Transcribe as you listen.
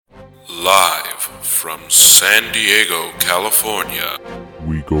Live from San Diego, California.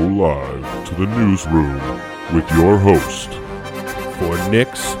 We go live to the newsroom with your host for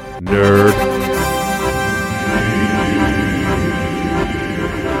Nick's Nerd.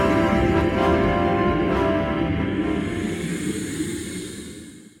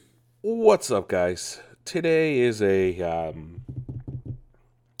 What's up, guys? Today is a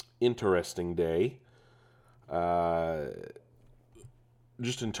interesting day.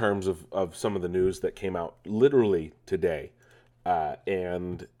 Just in terms of some of the news that came out literally today.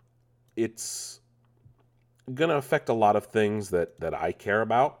 And it's going to affect a lot of things that I care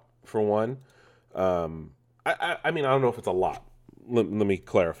about, for one. I mean, I don't know if it's a lot. Let me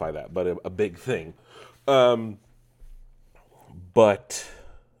clarify that, but a big thing. But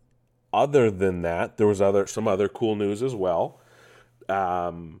other than that, there was some other cool news as well.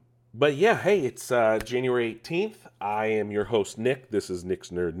 But yeah, hey, it's January 18th. I am your host, Nick. This is Nick's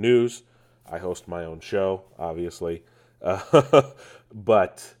Nerd News. I host my own show, obviously.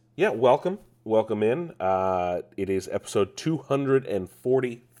 But yeah, welcome in. It is episode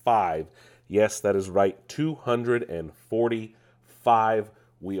 245. Yes, that is right, 245.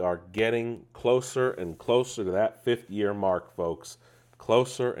 We are getting closer and closer to that 5th year mark, folks.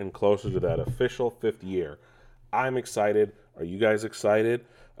 Closer and closer to that official 5th year. I'm excited. Are you guys excited?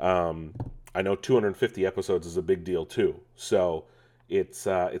 I know 250 episodes is a big deal too, so it's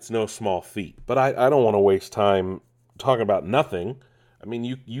no small feat. But I don't want to waste time talking about nothing. I mean,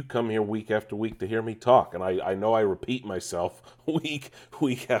 you come here week after week to hear me talk, and I know I repeat myself week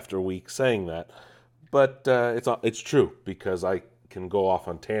after week saying that, but it's true because I can go off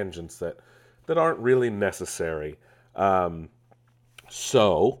on tangents that aren't really necessary.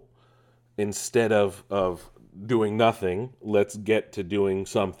 So instead of doing nothing, let's get to doing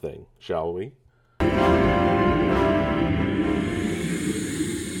something, shall we?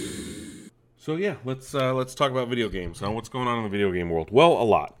 So yeah, let's talk about video games. What's going on in the video game world? Well, a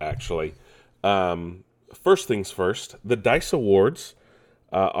lot, actually. First things first, the DICE Awards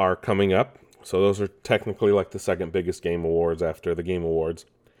are coming up. So those are technically like the second biggest game awards after the Game Awards.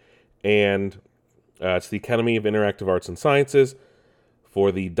 And it's the Academy of Interactive Arts and Sciences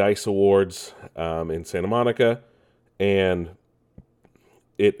for the DICE Awards in Santa Monica, and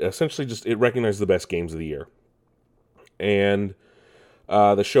it essentially it recognizes the best games of the year. And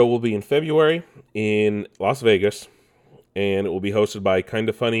the show will be in February in Las Vegas, and it will be hosted by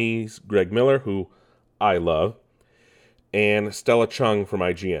Kinda Funny's Greg Miller, who I love, and Stella Chung from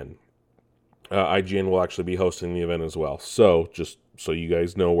IGN. IGN will actually be hosting the event as well, so just so you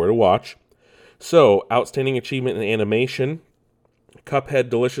guys know where to watch. So, Outstanding Achievement in Animation, Cuphead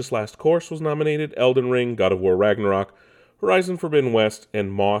Delicious Last Course was nominated, Elden Ring, God of War Ragnarok, Horizon Forbidden West,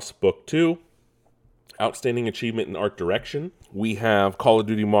 and Moss Book 2. Outstanding Achievement in Art Direction, we have Call of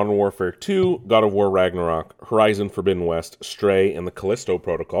Duty Modern Warfare 2, God of War Ragnarok, Horizon Forbidden West, Stray, and the Callisto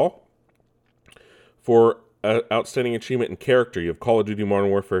Protocol. For Outstanding Achievement in Character, you have Call of Duty Modern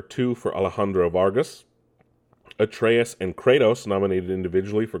Warfare 2 for Alejandro Vargas, Atreus and Kratos nominated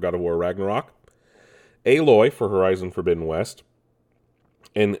individually for God of War Ragnarok, Aloy for Horizon Forbidden West,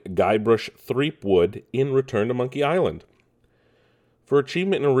 and Guybrush Threepwood in Return to Monkey Island. For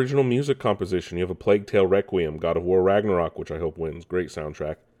achievement in original music composition, you have A Plague Tale Requiem, God of War Ragnarok, which I hope wins, great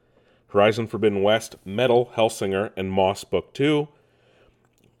soundtrack, Horizon Forbidden West, Metal, Hellsinger, and Moss Book 2.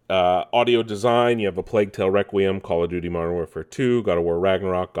 Audio design, you have A Plague Tale Requiem, Call of Duty Modern Warfare 2, God of War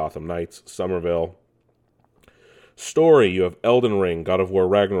Ragnarok, Gotham Knights, Somerville. Story, you have Elden Ring, God of War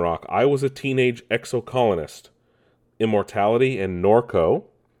Ragnarok, I Was a Teenage Exocolonist, Immortality, and Norco.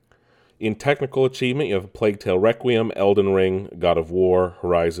 In technical achievement, you have A Plague Tale Requiem, Elden Ring, God of War,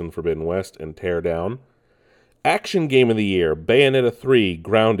 Horizon Forbidden West, and Teardown. Action Game of the Year, Bayonetta 3,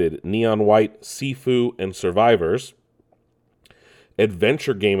 Grounded, Neon White, Sifu, and Survivors.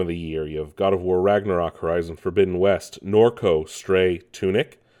 Adventure Game of the Year, you have God of War Ragnarok, Horizon Forbidden West, Norco, Stray,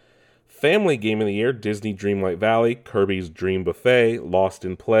 Tunic. Family Game of the Year, Disney Dreamlight Valley, Kirby's Dream Buffet, Lost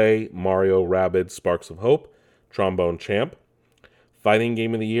in Play, Mario Rabbids Sparks of Hope, Trombone Champ. Fighting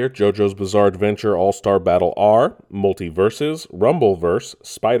Game of the Year, JoJo's Bizarre Adventure All-Star Battle R, Multiverses, Rumbleverse,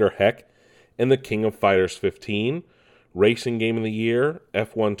 Spider-Heck, and The King of Fighters 15. Racing Game of the Year,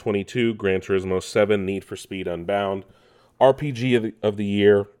 F1 22, Gran Turismo 7, Need for Speed Unbound. RPG of the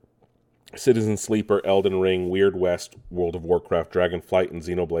Year, Citizen Sleeper, Elden Ring, Weird West, World of Warcraft, Dragonflight, and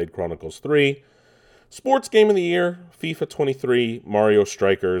Xenoblade Chronicles 3. Sports Game of the Year, FIFA 23, Mario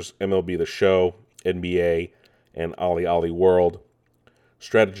Strikers, MLB The Show, NBA, and Ollie Ollie World.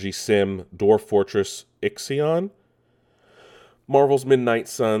 Strategy Sim, Dwarf Fortress, Ixion. Marvel's Midnight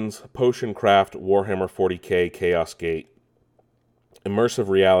Suns, Potion Craft, Warhammer 40k, Chaos Gate, immersive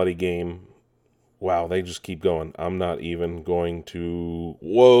reality game. Wow, they just keep going. I'm not even going to...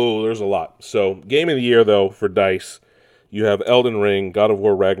 Whoa, there's a lot. So, Game of the Year, though, for DICE, you have Elden Ring, God of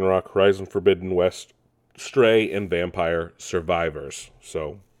War Ragnarok, Horizon Forbidden West, Stray, and Vampire Survivors.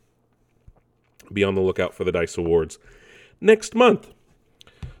 So, be on the lookout for the DICE Awards next month.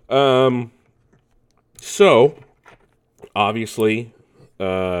 So, obviously,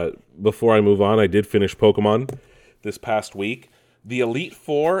 before I move on, I did finish Pokemon this past week. The Elite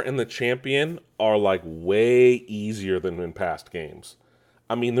Four and the Champion are like way easier than in past games.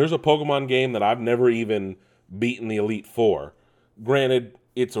 I mean, there's a Pokemon game that I've never even beaten the Elite Four. Granted,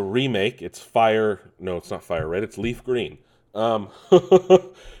 it's a remake. It's Fire... No, it's not Fire Red. It's Leaf Green.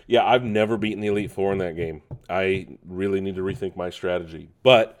 Yeah, I've never beaten the Elite Four in that game. I really need to rethink my strategy.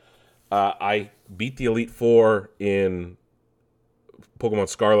 But I beat the Elite Four in Pokemon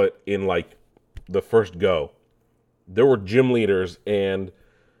Scarlet in like the first go. There were gym leaders and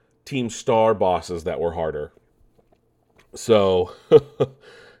Team Star bosses that were harder. So,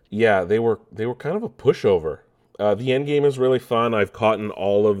 yeah, they were kind of a pushover. The end game is really fun. I've caught in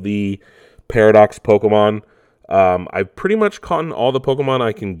all of the Paradox Pokemon. I've pretty much caught in all the Pokemon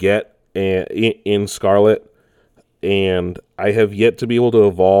I can get in Scarlet. And I have yet to be able to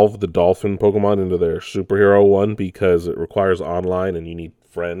evolve the Dolphin Pokemon into their superhero one because it requires online and you need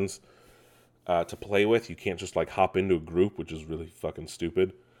friends to play with. You can't just like hop into a group, which is really fucking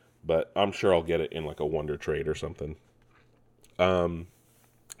stupid. But I'm sure I'll get it in like a Wonder Trade or something. So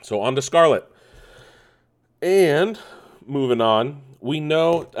on to Scarlet. And moving on, we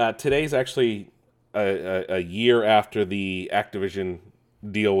know today's actually a year after the Activision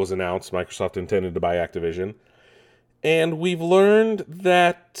deal was announced. Microsoft intended to buy Activision. And we've learned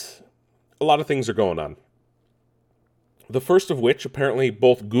that a lot of things are going on. The first of which, apparently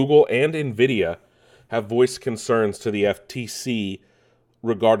both Google and NVIDIA have voiced concerns to the FTC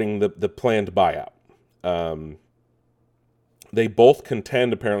regarding the planned buyout. They both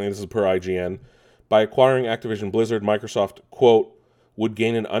contend, apparently, this is per IGN, by acquiring Activision Blizzard, Microsoft, quote, would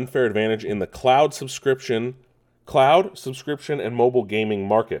gain an unfair advantage in the cloud subscription and mobile gaming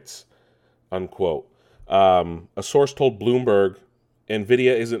markets, unquote. A source told Bloomberg,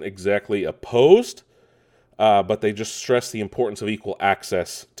 NVIDIA isn't exactly opposed, but they just stress the importance of equal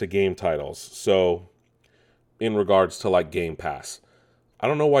access to game titles. So, in regards to like Game Pass. I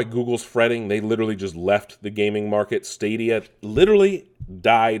don't know why Google's fretting. They literally just left the gaming market. Stadia literally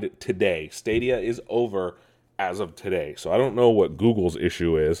died today. Stadia is over as of today. So I don't know what Google's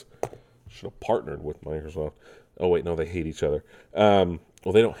issue is. Should have partnered with Microsoft. Oh, wait, no, they hate each other.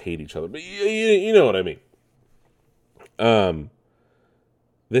 Well, they don't hate each other, but you know what I mean.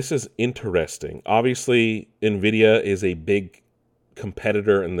 This is interesting. Obviously, NVIDIA is a big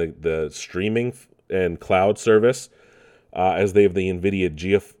competitor in the streaming and cloud service, as they have the NVIDIA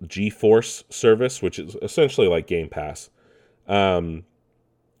GeForce service, which is essentially like Game Pass.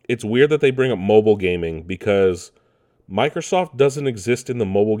 It's weird that they bring up mobile gaming because Microsoft doesn't exist in the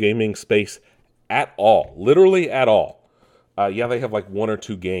mobile gaming space at all. Literally at all. Yeah, they have like one or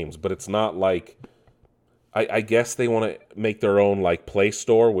two games, but it's not like... I guess they want to make their own like Play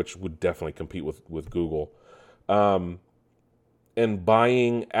Store, which would definitely compete with Google. And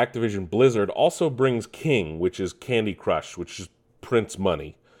buying Activision Blizzard also brings King, which is Candy Crush, which just prints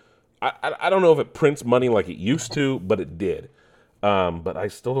money. I don't know if it prints money like it used to, but it did. But I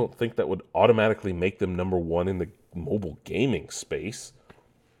still don't think that would automatically make them number one in the mobile gaming space.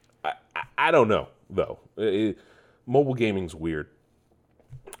 I don't know, though. Mobile gaming's weird.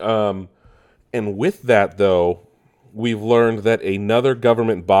 And with that, though, we've learned that another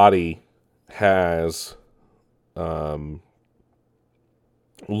government body has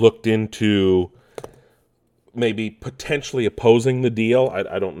looked into maybe potentially opposing the deal.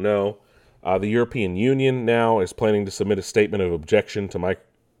 I don't know. The European Union now is planning to submit a statement of objection to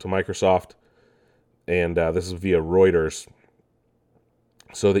Microsoft, and this is via Reuters.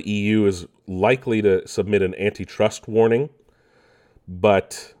 So the EU is likely to submit an antitrust warning,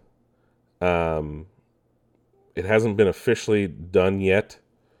 but it hasn't been officially done yet.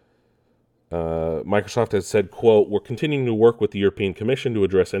 Microsoft has said, quote, we're continuing to work with the European Commission to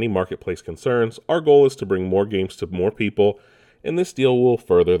address any marketplace concerns. Our goal is to bring more games to more people, and this deal will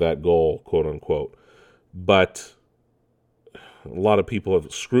further that goal, quote unquote. But a lot of people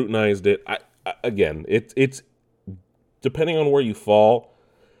have scrutinized it. Again, it's depending on where you fall,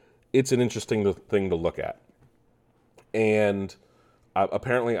 it's an interesting thing to look at. And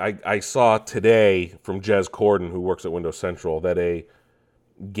apparently I saw today from Jez Corden, who works at Windows Central, that a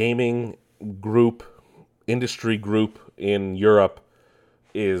gaming group, industry group in Europe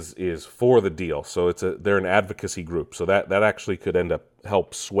is for the deal. So they're an advocacy group. So that actually could end up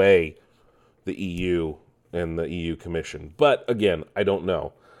help sway the EU and the EU Commission. But again, I don't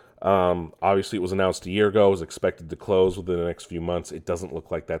know. Obviously, it was announced a year ago. It was expected to close within the next few months. It doesn't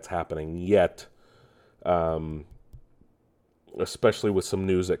look like that's happening yet, especially with some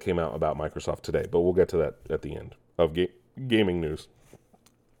news that came out about Microsoft today. But we'll get to that at the end of gaming news.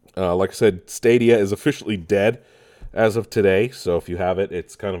 Like I said, Stadia is officially dead as of today. So if you have it,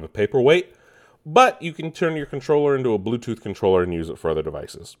 it's kind of a paperweight. But you can turn your controller into a Bluetooth controller and use it for other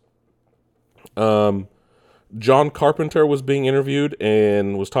devices. John Carpenter was being interviewed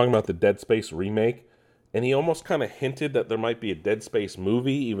and was talking about the Dead Space remake, and he almost kind of hinted that there might be a Dead Space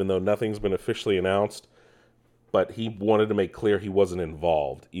movie, even though nothing's been officially announced, but he wanted to make clear he wasn't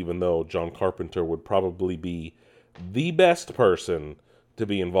involved, even though John Carpenter would probably be the best person to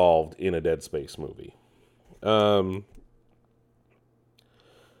be involved in a Dead Space movie.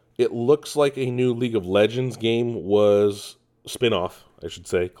 It looks like a new League of Legends game was spin-off, I should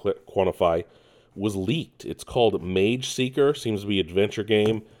say, Quantify, was leaked. It's called Mage Seeker. Seems to be an adventure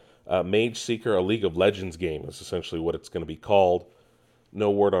game. Mage Seeker, a League of Legends game, is essentially what it's going to be called.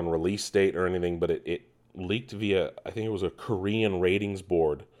 No word on release date or anything, but it leaked via, I think it was a Korean ratings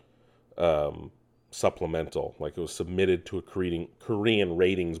board supplemental. Like it was submitted to a Korean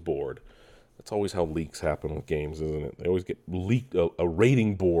ratings board. That's always how leaks happen with games, isn't it? They always get leaked. A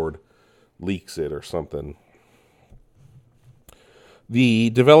rating board leaks it or something. The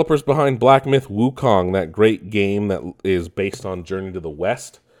developers behind Black Myth Wukong, that great game that is based on Journey to the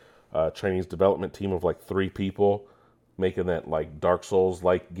West, Chinese development team of like 3 people, making that like Dark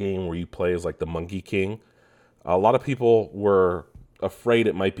Souls-like game where you play as like the Monkey King. A lot of people were afraid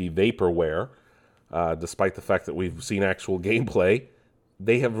it might be vaporware, despite the fact that we've seen actual gameplay.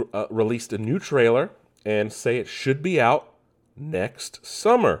 They have released a new trailer and say it should be out next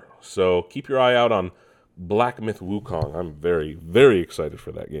summer. So keep your eye out on Black Myth Wukong. I'm very, very excited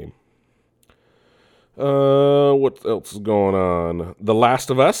for that game. What else is going on? The Last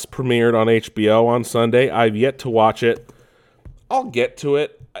of Us premiered on HBO on Sunday. I've yet to watch it. I'll get to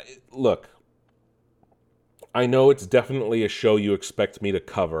it. Look, I know it's definitely a show you expect me to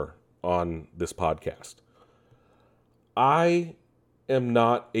cover on this podcast. I am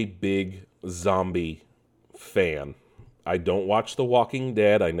not a big zombie fan. I don't watch The Walking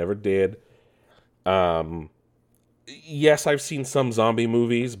Dead. I never did. Yes, I've seen some zombie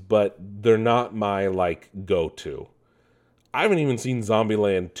movies, but they're not my, like, go-to. I haven't even seen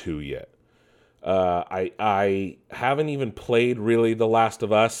Zombieland 2 yet. I haven't even played, really, The Last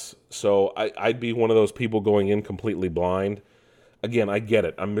of Us, so I'd be one of those people going in completely blind. Again, I get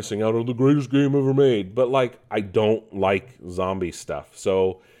it. I'm missing out on the greatest game ever made, but, like, I don't like zombie stuff.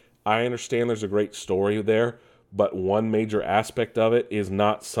 So I understand there's a great story there, but one major aspect of it is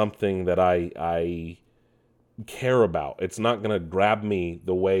not something that I care about. It's not going to grab me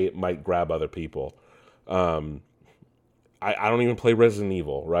the way it might grab other people. I don't even play Resident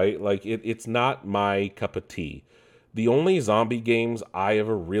Evil, right? Like, it's not my cup of tea. The only zombie games I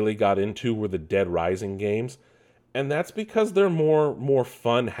ever really got into were the Dead Rising games, and that's because they're more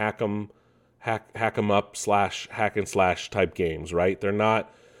fun hack 'em up / hack and slash type games, right? They're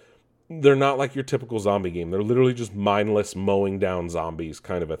not like your typical zombie game. They're literally just mindless mowing down zombies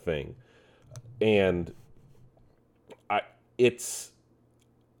kind of a thing. And it's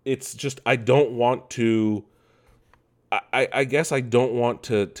just, I don't want to, I guess I don't want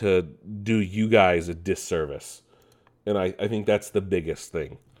to do you guys a disservice. And I think that's the biggest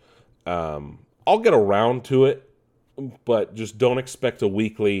thing. I'll get around to it, but just don't expect a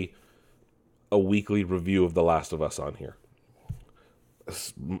weekly review of The Last of Us on here.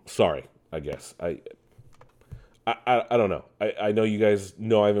 Sorry, I guess. I don't know. I know you guys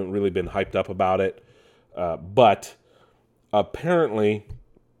know I haven't really been hyped up about it, but apparently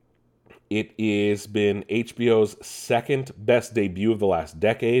it has been HBO's second best debut of the last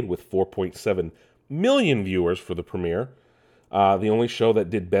decade with 4.7 million viewers for the premiere. The only show that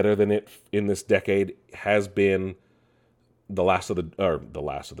did better than it in this decade has been House of the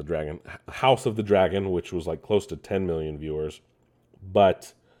Dragon, which was like close to 10 million viewers.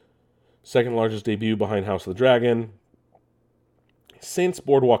 But second largest debut behind House of the Dragon since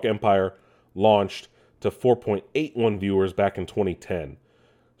Boardwalk Empire launched to 4.81 viewers back in 2010.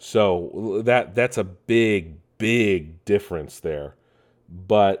 So that's a big difference there.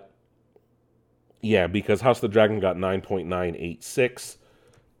 But yeah, because House of the Dragon got 9.986,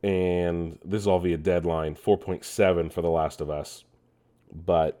 and this is all via Deadline, 4.7 for The Last of Us.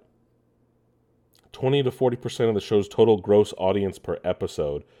 But 20 to 40% of the show's total gross audience per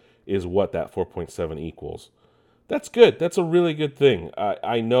episode is what that 4.7 equals. That's good. That's a really good thing.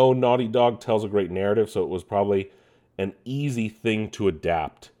 I know Naughty Dog tells a great narrative, so it was probably an easy thing to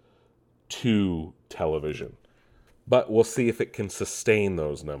adapt to television. But we'll see if it can sustain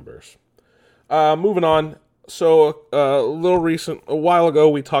those numbers. Moving on. So a while ago,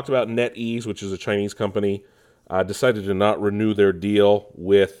 we talked about NetEase, which is a Chinese company, decided to not renew their deal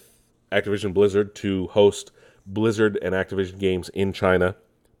with Activision Blizzard to host Blizzard and Activision games in China.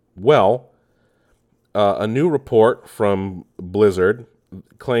 Well, a new report from Blizzard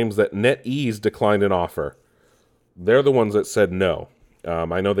claims that NetEase declined an offer. They're the ones that said no.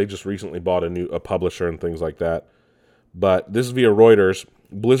 I know they just recently bought a publisher and things like that. But this is via Reuters.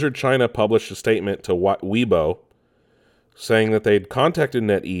 Blizzard China published a statement to Weibo saying that they'd contacted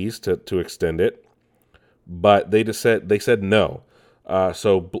NetEase to extend it, but they said no.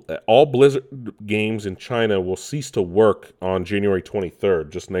 So all Blizzard games in China will cease to work on January 23rd,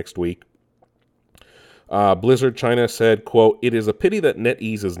 just next week. Blizzard China said, quote, "It is a pity that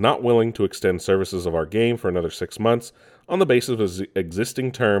NetEase is not willing to extend services of our game for another 6 months on the basis of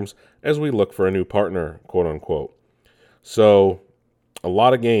existing terms as we look for a new partner," quote unquote. So a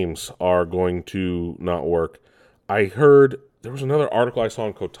lot of games are going to not work. I heard there was another article I saw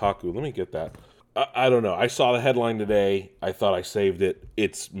on Kotaku. Let me get that. I don't know. I saw the headline today. I thought I saved it.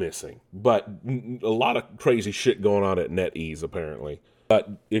 It's missing. But a lot of crazy shit going on at NetEase, apparently. But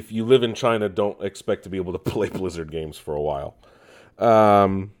if you live in China, don't expect to be able to play Blizzard games for a while.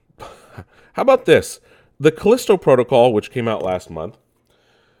 How about this? The Callisto Protocol, which came out last month,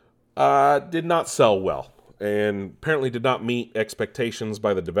 did not sell well, and apparently did not meet expectations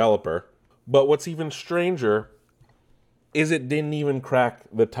by the developer. But what's even stranger is it didn't even crack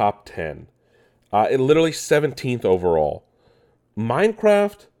the top 10. It literally 17th overall.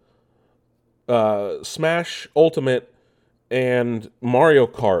 Minecraft, Smash Ultimate, and Mario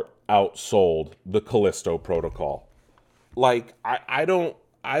Kart outsold the Callisto Protocol. Like, I don't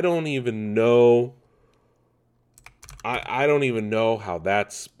even know. I don't even know how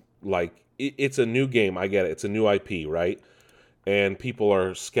that's, like, it's a new game. I get it. It's a new IP, right? And people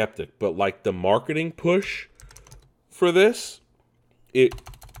are skeptic. But, like, the marketing push for this, it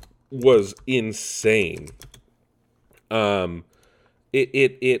was insane. Hold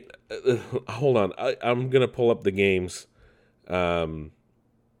on. I'm going to pull up the games. The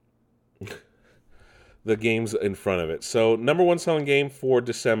games in front of it. So, number one selling game for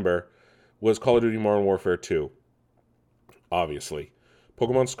December was Call of Duty Modern Warfare 2. Obviously.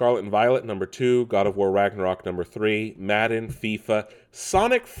 Pokemon Scarlet and Violet, number 2. God of War Ragnarok, number 3. Madden, FIFA.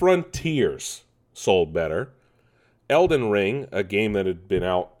 Sonic Frontiers sold better. Elden Ring, a game that had been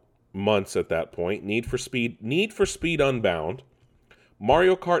out months at that point. Need for Speed Unbound.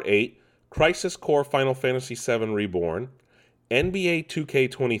 Mario Kart 8. Crisis Core Final Fantasy VII Reborn. NBA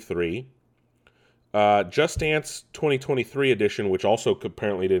 2K23, Just Dance 2023 edition, which also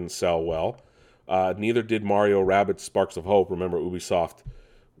apparently didn't sell well. Neither did Mario Rabbids Sparks of Hope. Remember, Ubisoft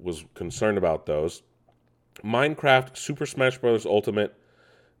was concerned about those. Minecraft, Super Smash Bros. Ultimate,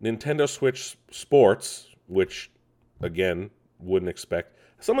 Nintendo Switch Sports, which, again, wouldn't expect.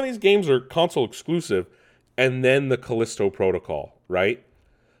 Some of these games are console exclusive, and then the Callisto Protocol, right?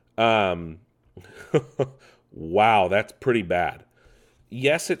 Wow, that's pretty bad.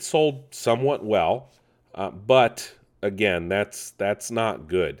 Yes, it sold somewhat well, but again, that's not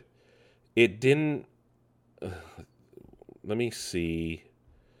good. It didn't. Let me see.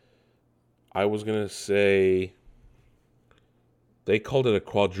 I was gonna say they called it a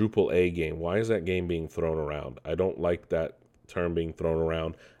quadruple A game. Why is that game being thrown around? I don't like that term being thrown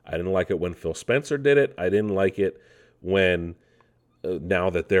around. I didn't like it when Phil Spencer did it. I didn't like it when now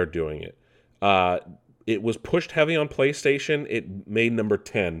that they're doing it. It was pushed heavy on PlayStation. It made number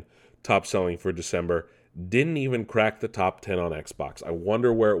 10 top selling for December. Didn't even crack the top 10 on Xbox. I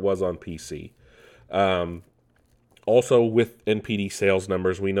wonder where it was on PC. Also, with NPD sales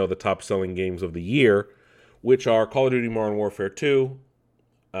numbers, we know the top selling games of the year, which are Call of Duty Modern Warfare 2,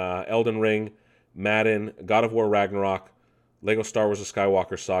 Elden Ring, Madden, God of War Ragnarok, Lego Star Wars The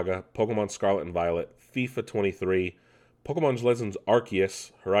Skywalker Saga, Pokemon Scarlet and Violet, FIFA 23, Pokemon Legends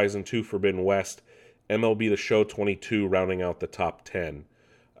Arceus, Horizon 2 Forbidden West, MLB The Show 22 rounding out the top 10.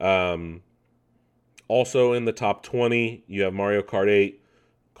 Also in the top 20, you have Mario Kart 8,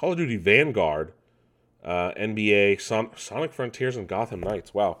 Call of Duty Vanguard, NBA, Sonic Frontiers, and Gotham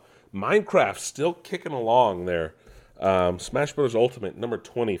Knights. Wow. Minecraft still kicking along there. Smash Bros. Ultimate, number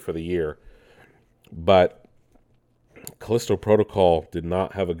 20 for the year. But Callisto Protocol did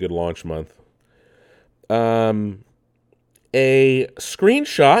not have a good launch month. A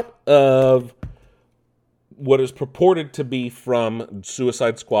screenshot of what is purported to be from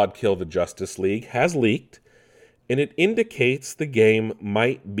Suicide Squad Kill the Justice League has leaked, and it indicates the game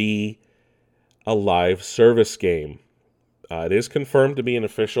might be a live service game. It is confirmed to be an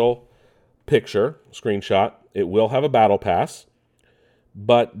official picture, screenshot. It will have a battle pass,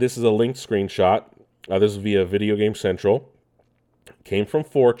 but this is a linked screenshot. This is via Video Game Central. Came from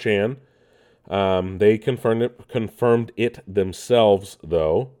 4chan. They confirmed it themselves,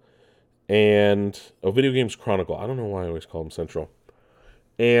 though. And Video Games Chronicle. I don't know why I always call them Central.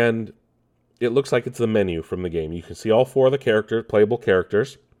 And it looks like it's the menu from the game. You can see all 4 of the playable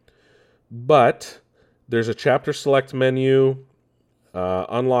characters. But there's a chapter select menu,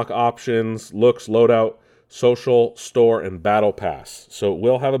 unlock options, looks, loadout, social, store, and battle pass. So it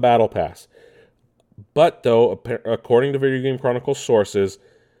will have a battle pass. But, though, according to Video Game Chronicle sources,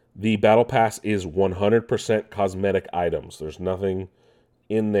 the battle pass is 100% cosmetic items. There's nothing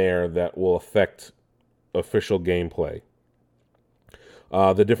in there that will affect official gameplay.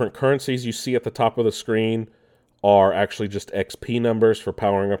 The different currencies you see at the top of the screen are actually just XP numbers for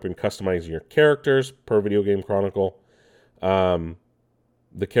powering up and customizing your characters, per Video Game Chronicle. The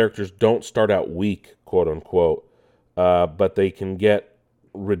characters don't start out weak, quote-unquote, but they can get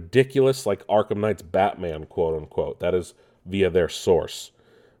ridiculous, like Arkham Knight's Batman, quote-unquote. That is via their source.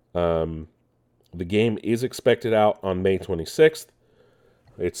 The game is expected out on May 26th.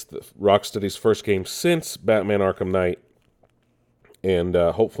 It's Rocksteady's first game since Batman Arkham Knight, and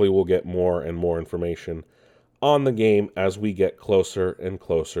hopefully we'll get more and more information on the game as we get closer and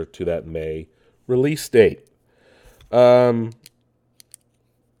closer to that May release date. Do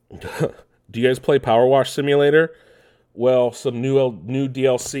you guys play Power Wash Simulator? Well, some new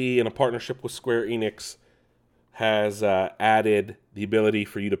DLC in a partnership with Square Enix has added the ability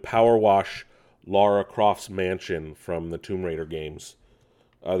for you to power wash Lara Croft's mansion from the Tomb Raider games,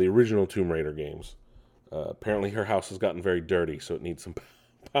 the original Tomb Raider games. Apparently her house has gotten very dirty, so it needs some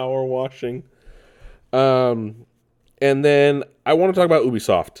power washing. And then I want to talk about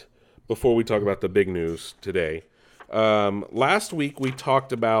Ubisoft before we talk about the big news today. Last week we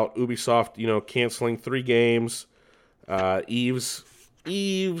talked about Ubisoft, canceling 3 games.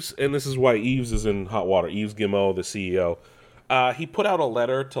 Yves, and this is why Yves is in hot water. Yves Guillemot, the CEO, he put out a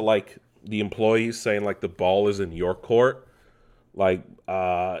letter to the employees saying the ball is in your court.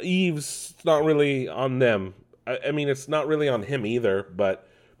 Yves, it's not really on them. I mean, it's not really on him either, but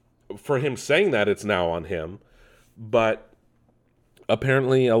for him saying that, it's now on him. But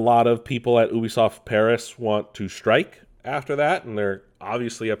apparently a lot of people at Ubisoft Paris want to strike after that, and they're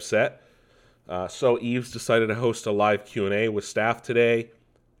obviously upset. So Yves decided to host a live Q&A with staff today,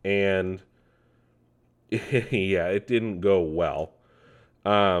 and yeah, it didn't go well.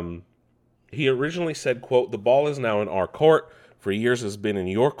 He originally said, quote, "The ball is now in our court. For years it's been in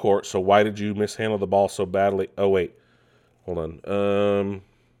your court, so why did you mishandle the ball so badly?" Oh, wait. Hold on.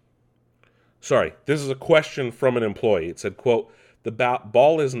 Sorry, this is a question from an employee. It said, quote, "The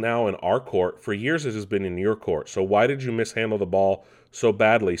ball is now in our court. For years it has been in your court, so why did you mishandle the ball so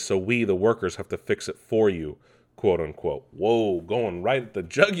badly so we, the workers, have to fix it for you?" Quote, unquote. Whoa, going right at the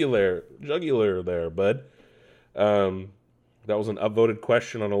jugular there, bud. That was an upvoted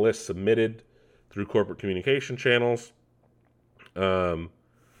question on a list submitted through corporate communication channels. Let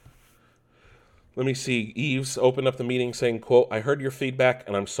me see. Yves opened up the meeting saying, quote, "I heard your feedback,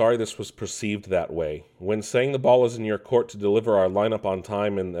 and I'm sorry this was perceived that way. When saying the ball is in your court to deliver our lineup on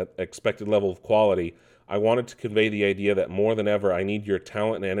time and at expected level of quality, I wanted to convey the idea that more than ever, I need your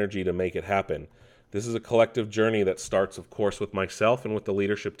talent and energy to make it happen. This is a collective journey that starts, of course, with myself and with the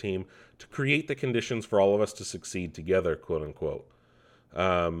leadership team to create the conditions for all of us to succeed together," quote unquote.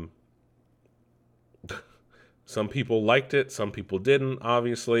 Some people liked it. Some people didn't,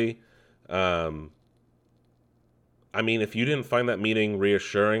 obviously. I mean, if you didn't find that meeting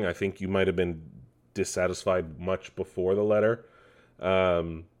reassuring, I think you might have been dissatisfied much before the letter.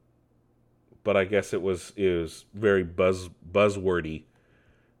 But I guess it was very buzzwordy.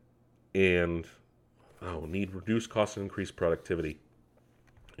 And, need reduced costs and increased productivity.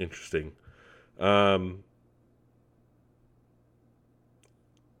 Interesting.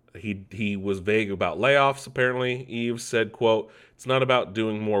 He was vague about layoffs, apparently. Yves said, quote, "It's not about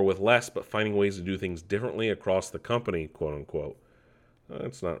doing more with less, but finding ways to do things differently across the company," quote unquote.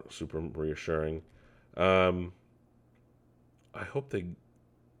 That's not super reassuring. I hope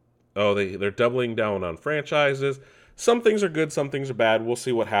they're doubling down on franchises. Some things are good, some things are bad. We'll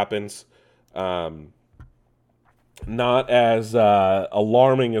see what happens. Not as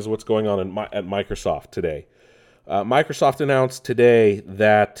alarming as what's going on at Microsoft today. Microsoft announced today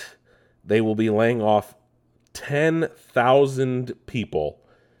that they will be laying off 10,000 people.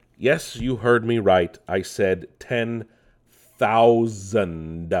 Yes, you heard me right. I said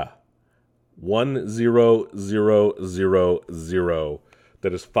 10,000 1,000,000.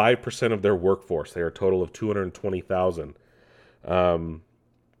 That is 5% of their workforce. They are a total of 220,000. Satya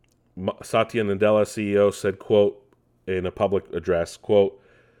Nadella, CEO, said, quote, in a public address, quote,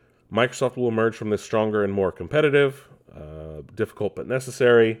 Microsoft will emerge from this stronger and more competitive, difficult but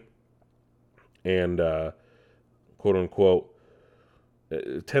necessary, and quote unquote,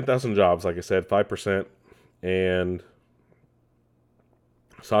 10,000 jobs, like I said, 5%. And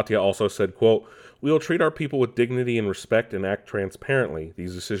Satya also said, quote, we will treat our people with dignity and respect and act transparently.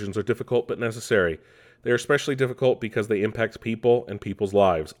 These decisions are difficult but necessary. They are especially difficult because they impact people and people's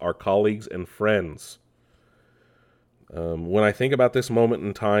lives, our colleagues and friends. When I think about this moment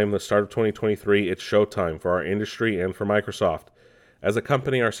in time, the start of 2023, it's showtime for our industry and for Microsoft. As a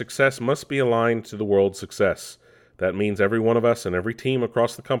company, our success must be aligned to the world's success. That means every one of us and every team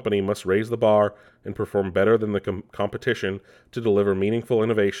across the company must raise the bar and perform better than the competition to deliver meaningful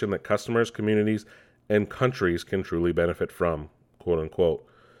innovation that customers, communities, and countries can truly benefit from, quote unquote.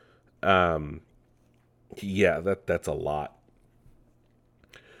 Yeah, that's a lot.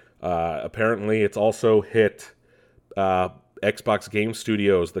 Apparently, it's also hit Xbox Game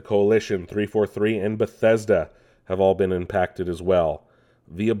Studios, the Coalition, 343, and Bethesda have all been impacted as well.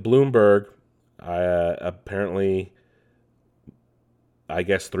 Via Bloomberg, apparently, I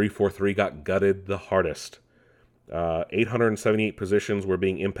guess 343 got gutted the hardest. 878 positions were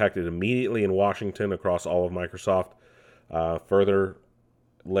being impacted immediately in Washington across all of Microsoft. Further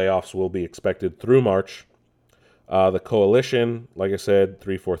layoffs will be expected through March. The Coalition, like I said,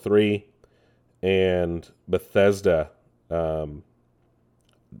 343, and Bethesda,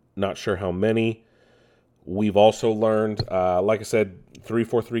 not sure how many. We've also learned, like I said,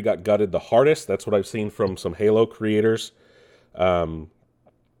 343 got gutted the hardest. That's what I've seen from some Halo creators,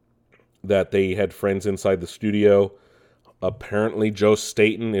 that they had friends inside the studio. Apparently, Joe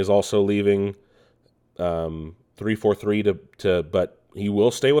Staten is also leaving 343 but he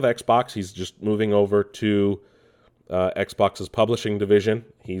will stay with Xbox. He's just moving over to Xbox's publishing division.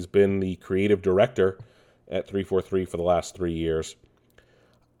 He's been the creative director at 343 for the last 3 years.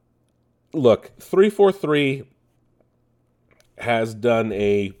 Look, 343 has done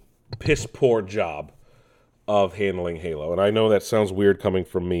a piss-poor job of handling Halo. And I know that sounds weird coming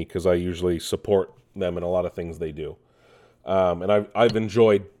from me because I usually support them in a lot of things they do. And I've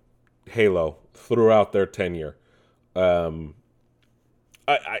enjoyed Halo throughout their tenure.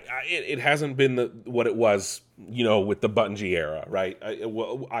 It hasn't been what it was, with the Bungie era, right? I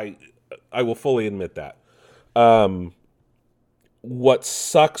will fully admit that. What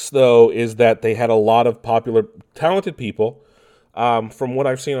sucks, though, is that they had a lot of popular, talented people. From what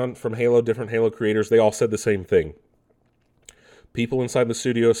I've seen from Halo, different Halo creators, they all said the same thing. People inside the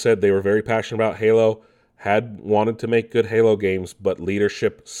studio said they were very passionate about Halo, had wanted to make good Halo games, but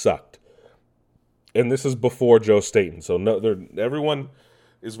leadership sucked. And this is before Joe Staten. So everyone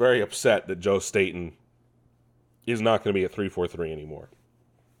is very upset that Joe Staten is not going to be at 343 anymore.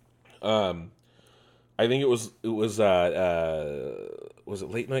 I think it was it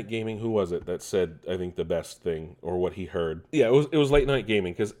Late Night Gaming? Who was it that said, I think, the best thing, or what he heard? Yeah, it was Late Night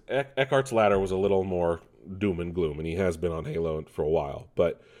Gaming, because Eckhart's Ladder was a little more doom and gloom, and he has been on Halo for a while.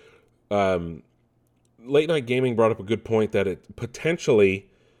 But Late Night Gaming brought up a good point that it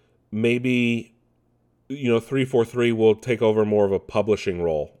potentially, maybe, 343 will take over more of a publishing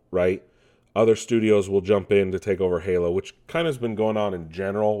role, right? Other studios will jump in to take over Halo, which kind of has been going on in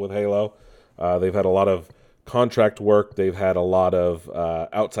general with Halo. They've had a lot of contract work. They've had a lot of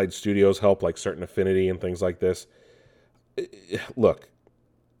outside studios help, like Certain Affinity and things like this. Look,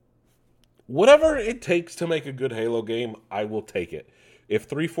 whatever it takes to make a good Halo game, I will take it. If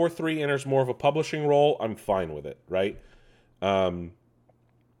 343 enters more of a publishing role, I'm fine with it, right?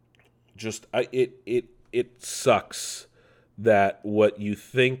 It sucks that what you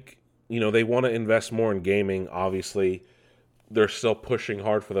think, they want to invest more in gaming, obviously. They're still pushing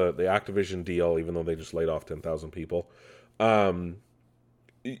hard for the Activision deal, even though they just laid off 10,000 people.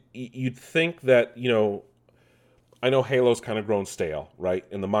 You'd think that, I know Halo's kind of grown stale, right?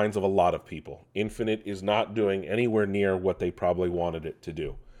 In the minds of a lot of people. Infinite is not doing anywhere near what they probably wanted it to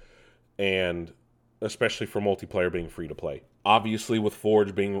do. And especially for multiplayer being free to play. Obviously, with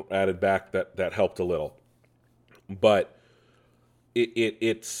Forge being added back, that helped a little. But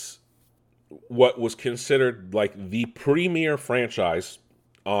it's what was considered like the premier franchise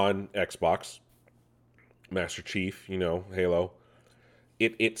on Xbox, Master Chief, Halo.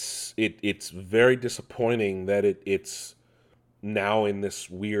 It's very disappointing that it's now in this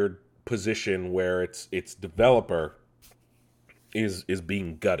weird position where its developer is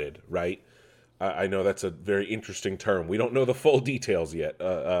being gutted, right? I know that's a very interesting term. We don't know the full details yet.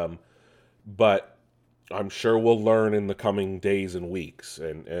 but I'm sure we'll learn in the coming days and weeks.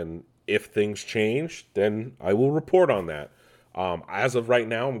 And if things change, then I will report on that. As of right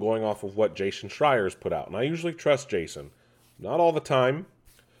now, I'm going off of what Jason Schreier's put out, and I usually trust Jason. Not all the time.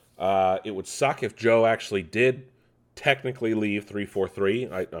 It would suck if Joe actually did technically leave 343.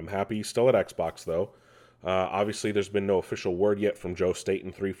 I'm happy he's still at Xbox, though. Obviously, there's been no official word yet from Joe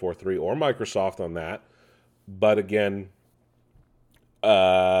Staten 343 or Microsoft on that. But again,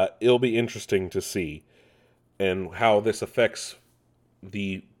 it'll be interesting to see and how this affects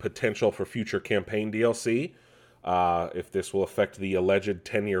the potential for future campaign DLC. If this will affect the alleged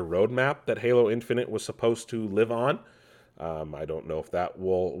 10-year roadmap that Halo Infinite was supposed to live on. I don't know if that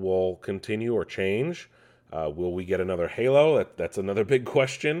will continue or change. Will we get another Halo? That's another big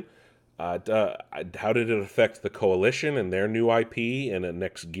question. How did it affect the Coalition and their new IP in a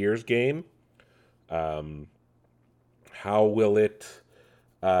next Gears game? How will it?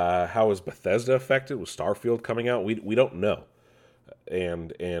 How is Bethesda affected with Starfield coming out? We don't know,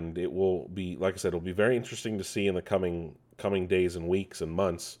 and it will be, like I said, it'll be very interesting to see in the coming days and weeks and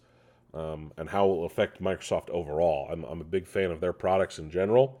months, and how it will affect Microsoft overall. I'm a big fan of their products in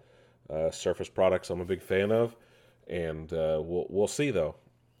general. Surface products I'm a big fan of, and we'll see though.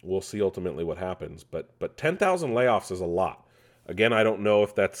 We'll see ultimately what happens. But 10,000 layoffs is a lot. Again, I don't know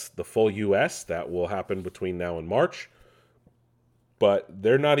if that's the full U.S. That will happen between now and March. But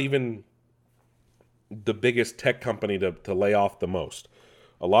they're not even the biggest tech company to lay off the most.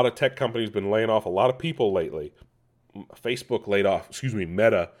 A lot of tech companies have been laying off a lot of people lately.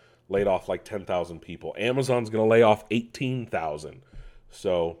 Meta laid off like 10,000 people. Amazon's going to lay off 18,000.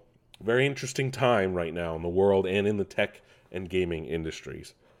 So, very interesting time right now in the world and in the tech and gaming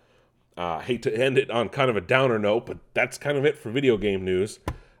industries. Hate to end it on kind of a downer note, but that's kind of it for video game news.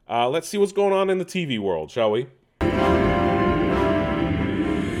 Let's see what's going on in the TV world, shall we?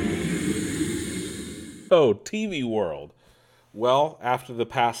 Oh, TV world. Well, after the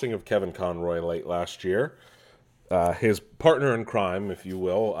passing of Kevin Conroy late last year, his partner in crime, if you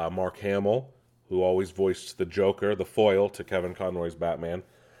will, Mark Hamill, who always voiced the Joker, the foil to Kevin Conroy's Batman,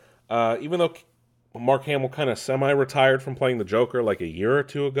 even though Mark Hamill kind of semi-retired from playing the Joker like a year or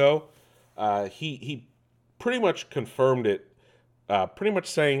two ago, he pretty much confirmed it, pretty much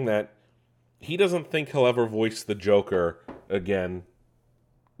saying that he doesn't think he'll ever voice the Joker again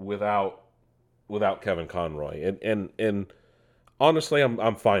without Kevin Conroy, and honestly,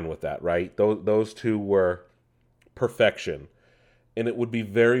 I'm fine with that. Right? Those two were perfection, and it would be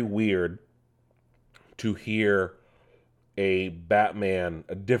very weird to hear a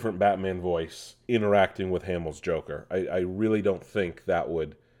different Batman voice interacting with Hamill's Joker. I really don't think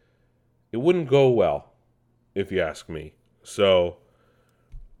it wouldn't go well, if you ask me. So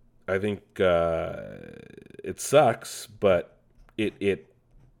I think it sucks, but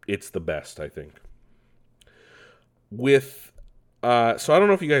it's the best, I think. So I don't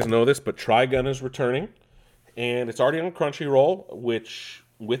know if you guys know this, but Trigun is returning, and it's already on Crunchyroll, which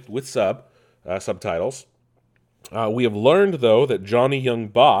with subtitles. We have learned though that Johnny Young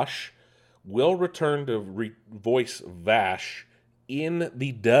Bosch will return to voice Vash in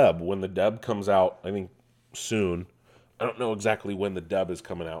the dub when the dub comes out. I think soon. I don't know exactly when the dub is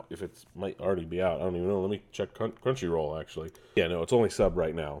coming out. If it might already be out, I don't even know. Let me check Crunchyroll, actually. Yeah, no, it's only sub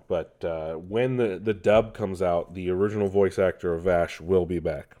right now. But when the dub comes out, the original voice actor of Vash will be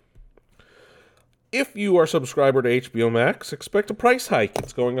back. If you are a subscriber to HBO Max, expect a price hike.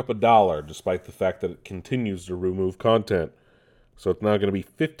 It's going up $1, despite the fact that it continues to remove content. So it's now going to be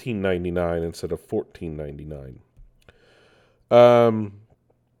 $15.99 instead of $14.99.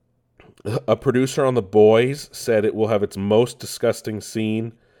 A producer on The Boys said it will have its most disgusting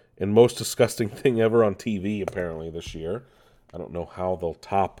scene and most disgusting thing ever on TV, apparently, this year. I don't know how they'll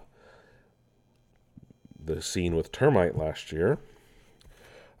top the scene with Termite last year.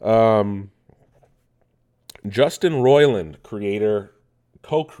 Justin Roiland,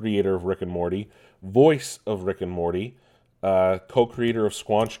 co-creator of Rick and Morty, voice of Rick and Morty, co-creator of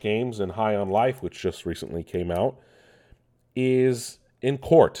Squanch Games and High on Life, which just recently came out, is in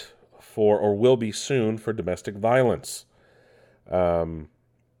court or will be soon for domestic violence. Has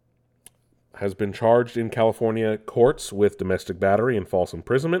been charged in California courts with domestic battery and false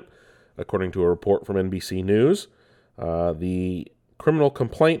imprisonment, according to a report from NBC News. The criminal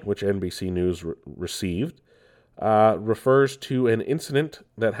complaint, which NBC News received, refers to an incident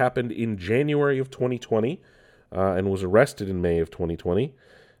that happened in January of 2020 and was arrested in May of 2020.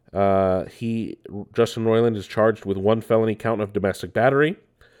 Justin Roiland is charged with one felony count of domestic battery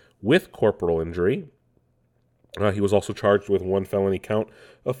with corporal injury. He was also charged with one felony count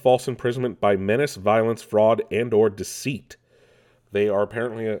of false imprisonment by menace, violence, fraud, and or deceit. They are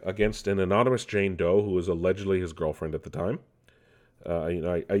apparently against an anonymous Jane Doe who was allegedly his girlfriend at the time.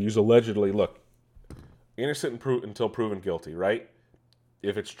 I use allegedly. Look, innocent until proven guilty, right?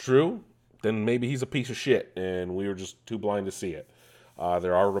 If it's true, then maybe he's a piece of shit, and we were just too blind to see it.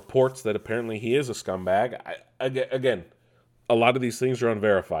 There are reports that apparently he is a scumbag. Again, a lot of these things are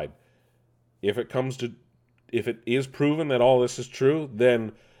unverified. If it is proven that all this is true,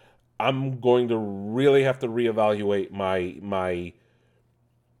 then I'm going to really have to reevaluate my.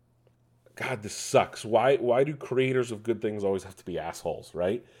 God, this sucks. Why do creators of good things always have to be assholes,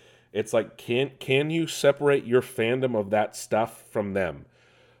 right? It's like, can you separate your fandom of that stuff from them?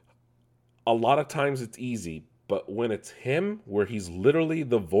 A lot of times it's easy, but when it's him, where he's literally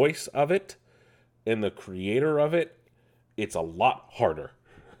the voice of it and the creator of it, it's a lot harder,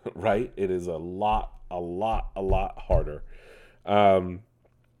 right? It is a lot harder.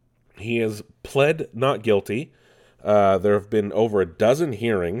 He has pled not guilty. There have been over a dozen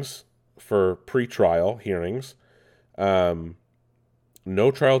hearings for pre-trial hearings.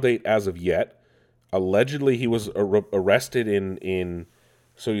 No trial date as of yet. Allegedly, he was arrested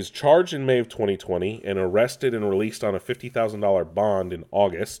so he's charged in May of 2020 and arrested and released on a $50,000 bond in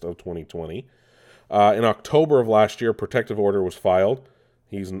August of 2020. In October of last year, a protective order was filed.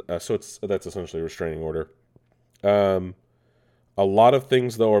 That's essentially a restraining order. A lot of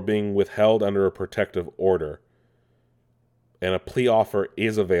things, though, are being withheld under a protective order, and a plea offer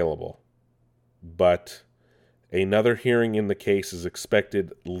is available. But another hearing in the case is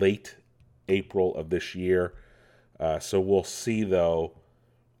expected late April of this year. So we'll see, though,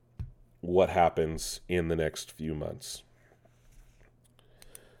 what happens in the next few months.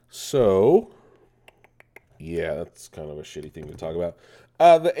 So, yeah, that's kind of a shitty thing to talk about.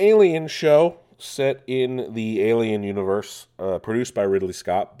 The Alien show, set in the Alien universe, produced by Ridley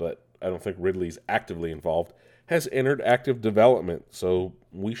Scott, but I don't think Ridley's actively involved, has entered active development, so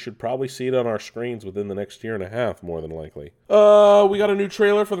we should probably see it on our screens within the next year and a half, more than likely. We got a new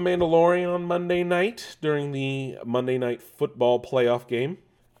trailer for The Mandalorian on Monday night during the Monday Night Football playoff game,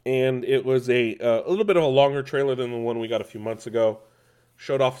 and it was a little bit of a longer trailer than the one we got a few months ago.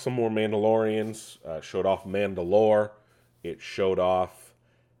 Showed off some more Mandalorians, showed off Mandalore, it showed off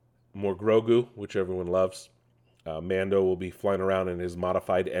more Grogu, which everyone loves. Mando will be flying around in his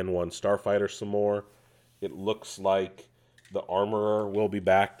modified N1 Starfighter some more. It looks like the Armorer will be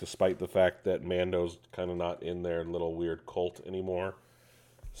back, despite the fact that Mando's kind of not in their little weird cult anymore.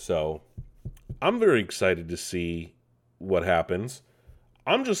 So, I'm very excited to see what happens.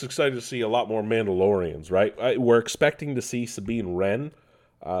 I'm just excited to see a lot more Mandalorians, right? We're expecting to see Sabine Wren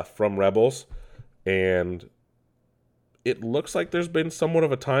from Rebels, and it looks like there's been somewhat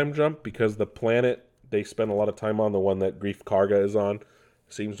of a time jump because the planet they spent a lot of time on, the one that Greef Karga is on,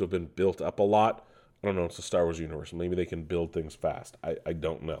 seems to have been built up a lot. I don't know, it's the Star Wars universe. Maybe they can build things fast. I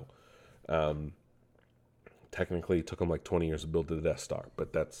don't know. Technically, it took them like 20 years to build the Death Star,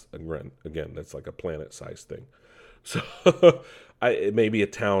 but that's, again, that's like a planet-sized thing. So maybe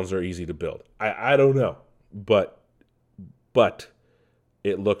towns are easy to build. I don't know. But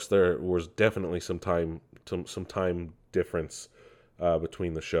it looks there was definitely some time difference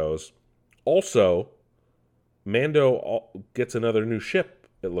between the shows. Also, Mando gets another new ship,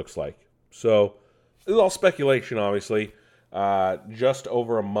 it looks like. So, this is all speculation, obviously. Just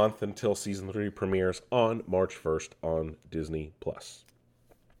over a month until Season 3 premieres on March 1st on Disney+.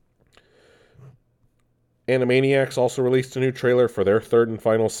 Animaniacs also released a new trailer for their third and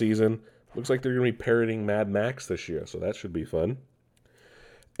final season. Looks like they're going to be parodying Mad Max this year, so that should be fun.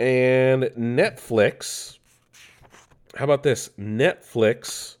 And Netflix, how about this?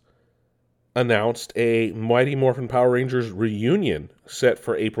 Netflix announced a Mighty Morphin Power Rangers reunion set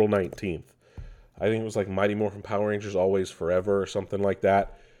for April 19th. I think it was like Mighty Morphin Power Rangers Always Forever or something like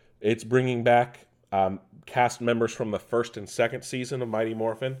that. It's bringing back cast members from the first and second season of Mighty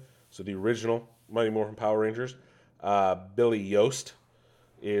Morphin, so the original Mighty Morphin Power Rangers. Billy Yost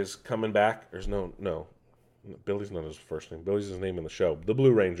is coming back. There's no. Billy's not his first name. Billy's his name in the show. The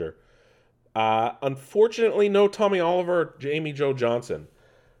Blue Ranger. Unfortunately, no Tommy Oliver, Amy Jo Johnson.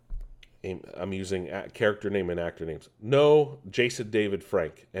 I'm using character name and actor names. No Jason David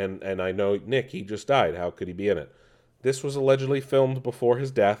Frank. And I know Nick, he just died. How could he be in it? This was allegedly filmed before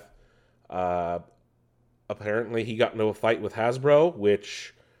his death. Apparently, he got into a fight with Hasbro,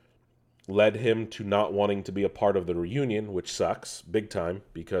 which led him to not wanting to be a part of the reunion, which sucks big time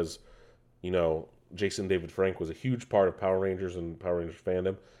because, Jason David Frank was a huge part of Power Rangers and Power Rangers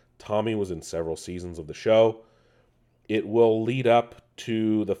fandom. Tommy was in several seasons of the show. It will lead up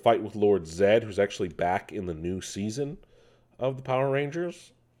to the fight with Lord Zed, who's actually back in the new season of the Power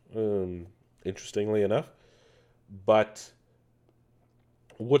Rangers, interestingly enough. But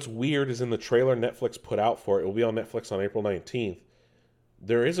what's weird is in the trailer Netflix put out for it, it will be on Netflix on April 19th,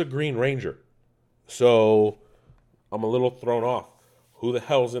 there is a Green Ranger. So I'm a little thrown off. Who the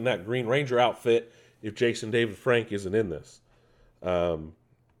hell's in that Green Ranger outfit if Jason David Frank isn't in this?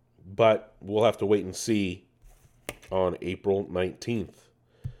 But we'll have to wait and see on April 19th.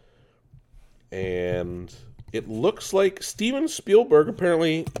 And it looks like Steven Spielberg,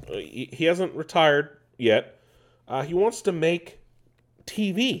 apparently, he hasn't retired yet. He wants to make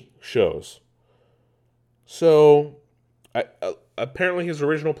TV shows. So, apparently his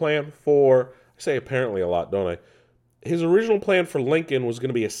original plan for... I say apparently a lot, don't I? His original plan for Lincoln was going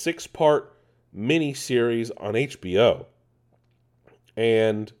to be a 6-part mini-series on HBO.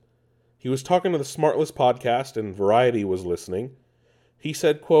 And he was talking to the Smartless podcast, and Variety was listening. He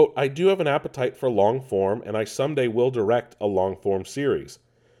said, quote, "I do have an appetite for long form, and I someday will direct a long form series.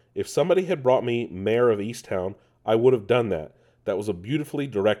 If somebody had brought me Mayor of Easttown, I would have done that. That was a beautifully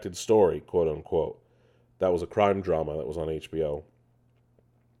directed story," quote unquote. That was a crime drama that was on HBO.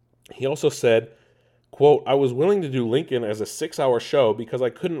 He also said, quote, "I was willing to do Lincoln as a 6-hour show because I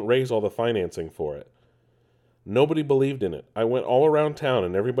couldn't raise all the financing for it. Nobody believed in it. I went all around town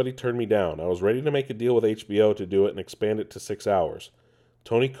and everybody turned me down. I was ready to make a deal with HBO to do it and expand it to 6 hours.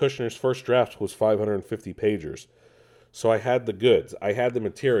 Tony Kushner's first draft was 550 pagers. So I had the goods. I had the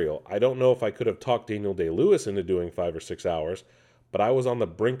material. I don't know if I could have talked Daniel Day-Lewis into doing 5 or 6 hours, but I was on the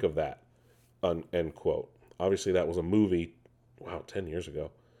brink of that," end quote. Obviously, that was a movie, 10 years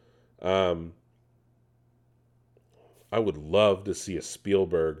ago. I would love to see a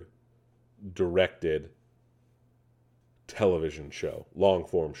Spielberg-directed television show,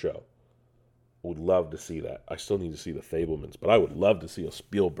 long-form show. Would love to see that. I still need to see The Fabelmans, but I would love to see a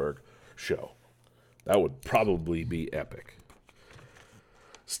Spielberg show. That would probably be epic.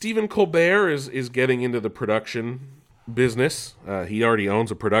 Stephen Colbert is getting into the production business. He already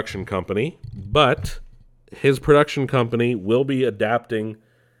owns a production company, but his production company will be adapting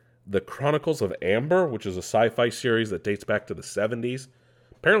The Chronicles of Amber, which is a sci-fi series that dates back to the 70s.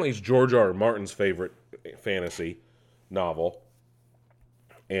 Apparently it's George R. R. Martin's favorite fantasy novel.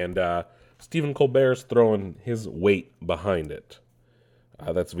 And Stephen Colbert's throwing his weight behind it.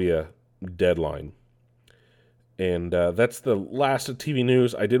 That's via Deadline. And that's the last of TV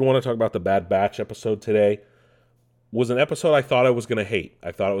news. I did want to talk about the Bad Batch episode today. Was an episode I thought I was going to hate.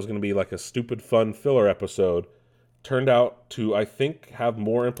 I thought it was going to be like a stupid, fun filler episode. Turned out to, I think, have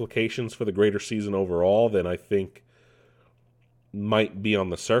more implications for the greater season overall than I think might be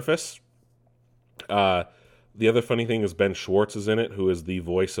on the surface. The other funny thing is Ben Schwartz is in it, who is the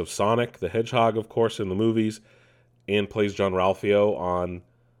voice of Sonic the Hedgehog, of course, in the movies, and plays John Ralphio on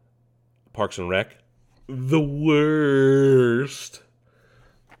Parks and Rec. The worst.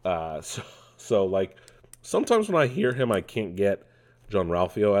 So like, sometimes when I hear him, I can't get John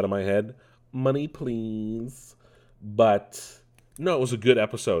Ralphio out of my head. Money, please. But no, it was a good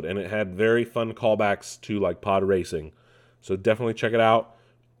episode, and it had very fun callbacks to like pod racing. So definitely check it out.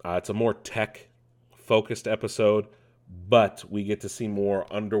 It's a more tech-focused episode, but we get to see more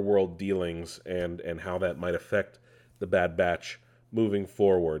underworld dealings and how that might affect the Bad Batch moving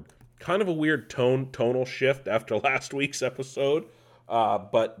forward. Kind of a weird tonal shift after last week's episode,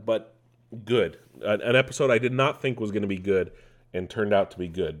 but good. An episode I did not think was going to be good and turned out to be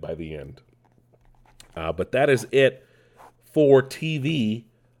good by the end. But that is it for TV.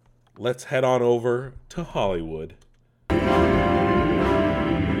 Let's head on over to Hollywood.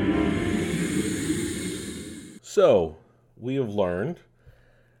 So, we have learned,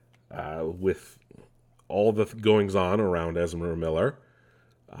 with all the goings-on around Ezra Miller,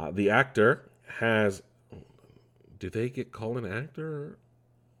 the actor has... Do they get called an actor?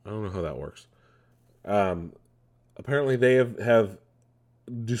 I don't know how that works. Apparently they have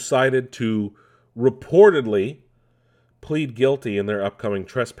decided to reportedly plead guilty in their upcoming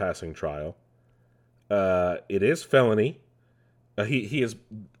trespassing trial. It is felony.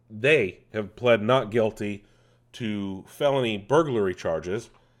 They have pled not guilty to felony burglary charges,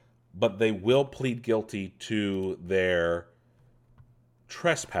 but they will plead guilty to their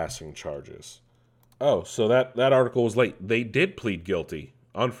trespassing charges. Oh, so that article was late. They did plead guilty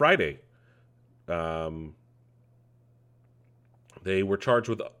on Friday. They were charged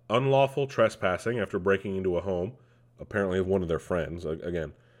with unlawful trespassing after breaking into a home, apparently of one of their friends.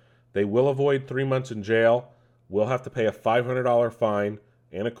 Again, they will avoid 3 months in jail, will have to pay a $500 fine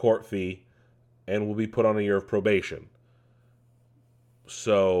and a court fee, and will be put on a year of probation.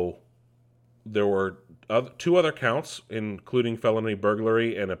 So there were two other counts, including felony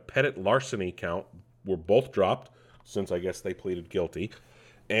burglary and a petty larceny count, were both dropped, since I guess they pleaded guilty.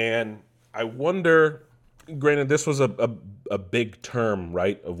 And I wonder granted, this was a big term,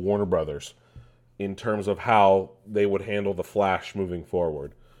 right, of Warner Brothers in terms of how they would handle the Flash moving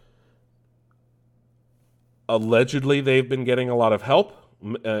forward. Allegedly, they've been getting a lot of help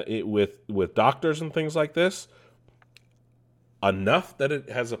with doctors and things like this. Enough that it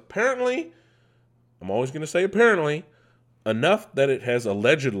has apparently, I'm always going to say apparently, enough that it has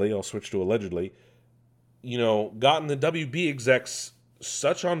allegedly, I'll switch to allegedly, gotten the WB execs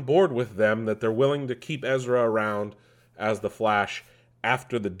such on board with them that they're willing to keep Ezra around as the Flash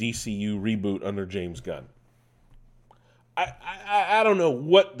after the DCU reboot under James Gunn. I don't know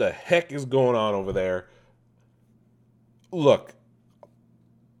what the heck is going on over there. Look,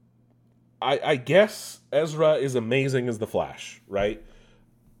 I guess Ezra is amazing as the Flash, right?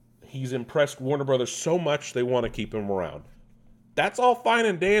 He's impressed Warner Brothers so much they want to keep him around. That's all fine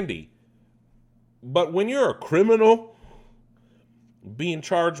and dandy. But when you're a criminal being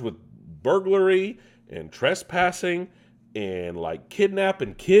charged with burglary and trespassing and like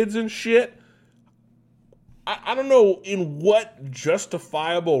kidnapping kids and shit, I don't know in what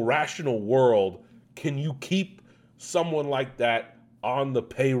justifiable, rational world can you keep someone like that on the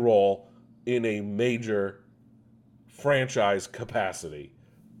payroll in a major franchise capacity.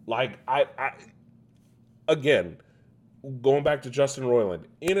 Like, again, going back to Justin Roiland,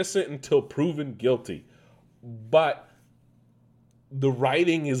 innocent until proven guilty. But the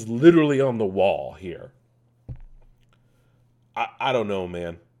writing is literally on the wall here. I don't know,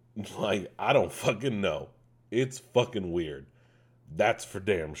 man. Like, I don't fucking know. It's fucking weird. That's for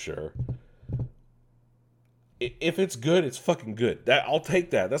damn sure. If it's good, it's fucking good. I'll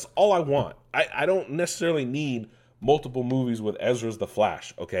take that. That's all I want. I don't necessarily need multiple movies with Ezra's the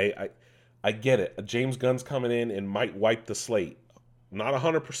Flash, okay? I get it. James Gunn's coming in and might wipe the slate. Not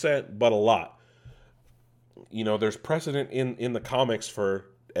 100%, but a lot. There's precedent in the comics for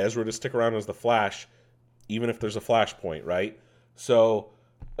Ezra to stick around as the Flash, even if there's a Flashpoint, right? So,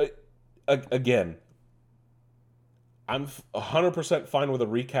 again, I'm 100% fine with a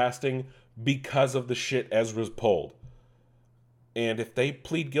recasting because of the shit Ezra's pulled. And if they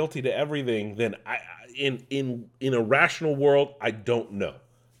plead guilty to everything, then in a rational world, I don't know.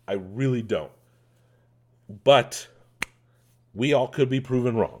 I really don't. But we all could be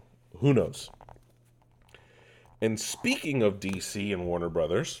proven wrong. Who knows? And speaking of DC and Warner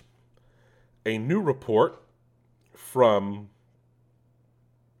Brothers, a new report from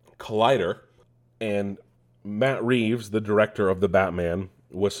Collider, and Matt Reeves, the director of The Batman,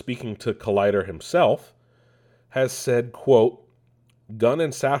 was speaking to Collider himself, has said, quote, Gunn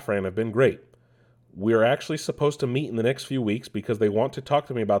and Safran have been great. We're actually supposed to meet in the next few weeks because they want to talk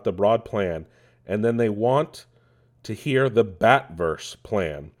to me about the broad plan, and then they want to hear the Batverse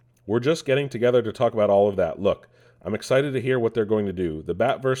plan. We're just getting together to talk about all of that. Look, I'm excited to hear what they're going to do. The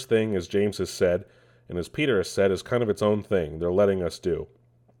Batverse thing, as James has said, and as Peter has said, is kind of its own thing they're letting us do.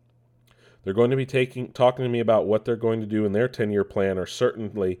 They're going to be talking to me about what they're going to do in their 10-year plan, or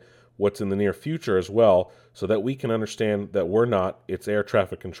certainly what's in the near future as well, so that we can understand that we're not, it's air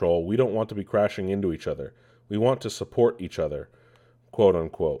traffic control. We don't want to be crashing into each other. We want to support each other, quote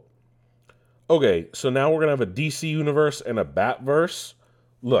unquote. Okay, so now we're going to have a DC universe and a Batverse.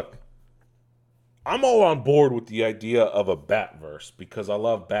 Look, I'm all on board with the idea of a Batverse because I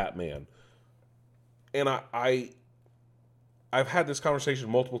love Batman. And I've had this conversation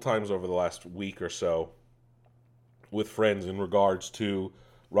multiple times over the last week or so with friends in regards to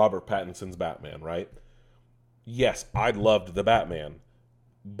Robert Pattinson's Batman, right? Yes, I loved the Batman.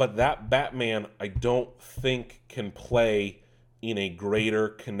 But that Batman, I don't think can play in a greater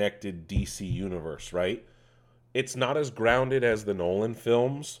connected DC universe, right? It's not as grounded as the Nolan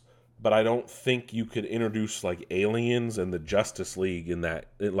films, but I don't think you could introduce like aliens and the Justice League in that,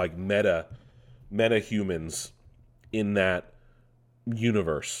 like meta humans in that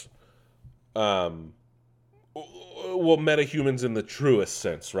universe. Well, metahumans in the truest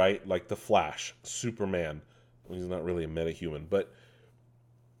sense, right? Like the Flash, Superman. Well, he's not really a metahuman, but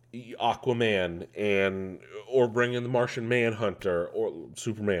Aquaman, or bring in the Martian Manhunter, or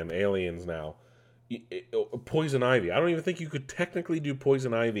Superman, aliens now. Poison Ivy. I don't even think you could technically do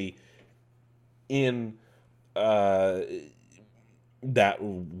Poison Ivy in that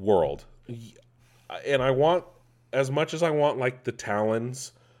world. And I want, as much as I want, like the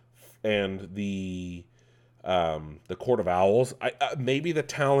Talons and the Court of Owls, maybe the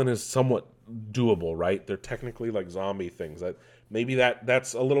Talon is somewhat doable, right? They're technically like zombie things. Maybe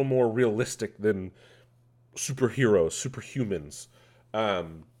that's a little more realistic than superheroes, superhumans. I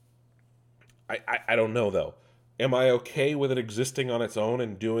don't know though. Am I okay with it existing on its own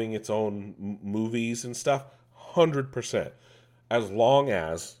and doing its own movies and stuff? 100%. As long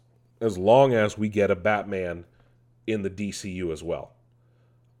as as long as we get a Batman in the DCU as well.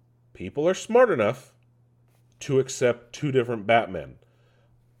 People are smart enough to accept two different Batmen.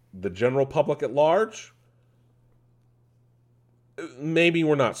 The general public at large, maybe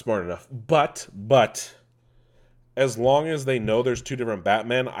we're not smart enough. But as long as they know there's two different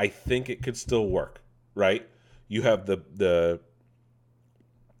Batman, I think it could still work, right? You have the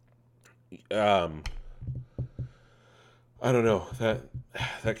I don't know,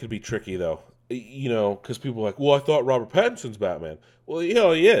 that could be tricky though. You know, because people are like, well, I thought Robert Pattinson's Batman. Well, you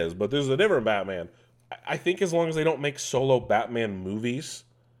know, he is, but there's a different Batman. I think as long as they don't make solo Batman movies,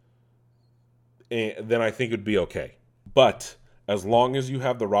 then I think it'd be okay. But as long as you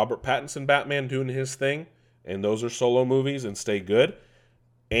have the Robert Pattinson Batman doing his thing, and those are solo movies and stay good,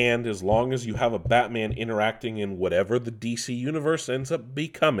 and as long as you have a Batman interacting in whatever the DC universe ends up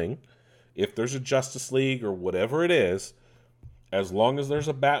becoming, if there's a Justice League or whatever it is, as long as there's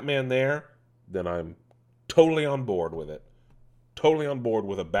a Batman there, then I'm totally on board with it. Totally on board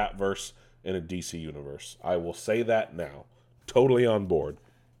with a Batverse in a DC universe. I will say that now. Totally on board.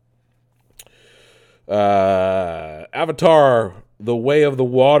 Avatar, The Way of the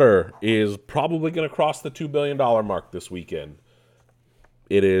Water, is probably going to cross the $2 billion mark this weekend.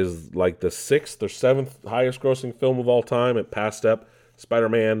 It is like the 6th or 7th highest grossing film of all time. It passed up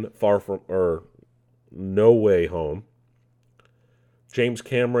Spider-Man No Way Home. James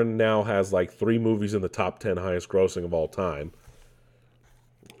Cameron now has like 3 movies in the top 10 highest grossing of all time.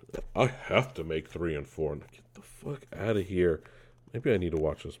 I have to make 3 and 4. Get the fuck out of here. Maybe I need to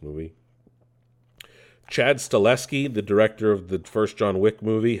watch this movie. Chad Stahelski, the director of the first John Wick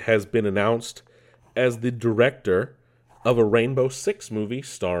movie, has been announced as the director of a Rainbow Six movie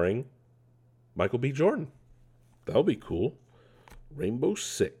starring Michael B. Jordan. That'll be cool. Rainbow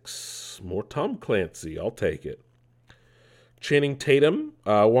Six. More Tom Clancy. I'll take it. Channing Tatum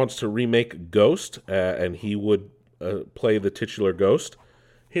wants to remake Ghost, and he would play the titular Ghost.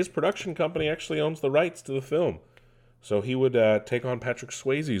 His production company actually owns the rights to the film, so he would take on Patrick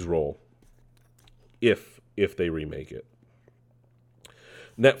Swayze's role if they remake it.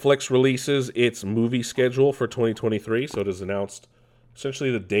 Netflix releases its movie schedule for 2023, so it has announced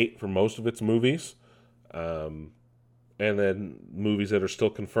essentially the date for most of its movies, and then movies that are still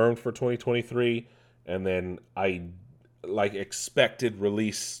confirmed for 2023, and then expected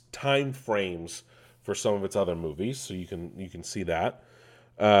release time frames for some of its other movies, so you can see that.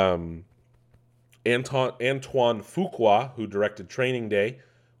 Antoine Fuqua, who directed Training Day,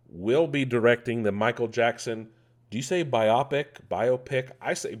 will be directing the Michael Jackson. Do you say biopic?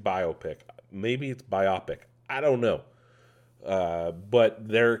 I say biopic. Maybe it's biopic. I don't know.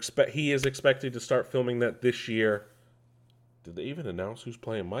 But he is expected to start filming that this year. Did they even announce who's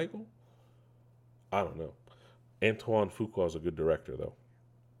playing Michael? I don't know. Antoine Fuqua is a good director, though.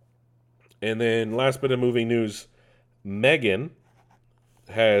 And then last bit of movie news, Megan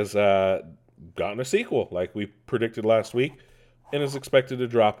has gotten a sequel, like we predicted last week, and is expected to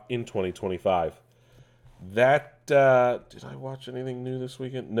drop in 2025. Did I watch anything new this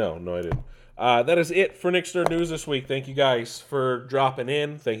weekend? No, I didn't. That is it for Nick's Nerd News this week. Thank you guys for dropping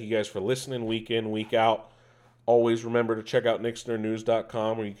in. Thank you guys for listening week in, week out. Always remember to check out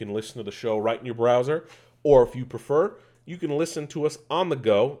nicksnerdnews.com, where you can listen to the show right in your browser. Or if you prefer, you can listen to us on the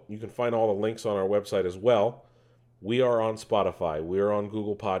go. You can find all the links on our website as well. We are on Spotify. We are on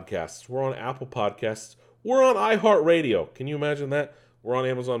Google Podcasts. We're on Apple Podcasts. We're on iHeartRadio. Can you imagine that? We're on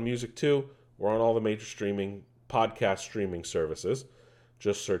Amazon Music too. We're on all the major podcast streaming services.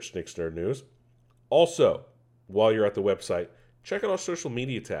 Just search Nick's Nerd News. Also, while you're at the website, check out our social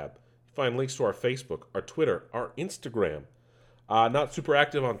media tab. Find links to our Facebook, our Twitter, our Instagram. Not super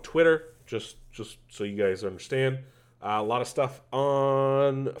active on Twitter, just so you guys understand. A lot of stuff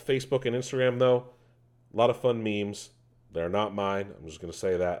on Facebook and Instagram, though. A lot of fun memes. They're not mine. I'm just going to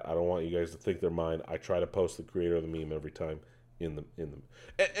say that. I don't want you guys to think they're mine. I try to post the creator of the meme every time in them.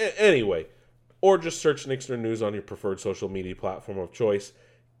 Anyway, or just search Nick's Nerd News on your preferred social media platform of choice.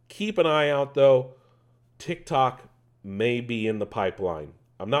 Keep an eye out, though. TikTok may be in the pipeline.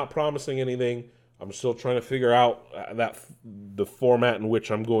 I'm not promising anything. I'm still trying to figure out the format in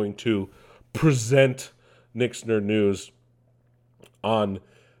which I'm going to present Nick's Nerd News on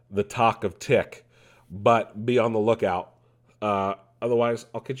the talk of Tick. But be on the lookout. Otherwise,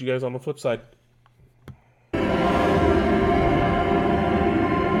 I'll catch you guys on the flip side.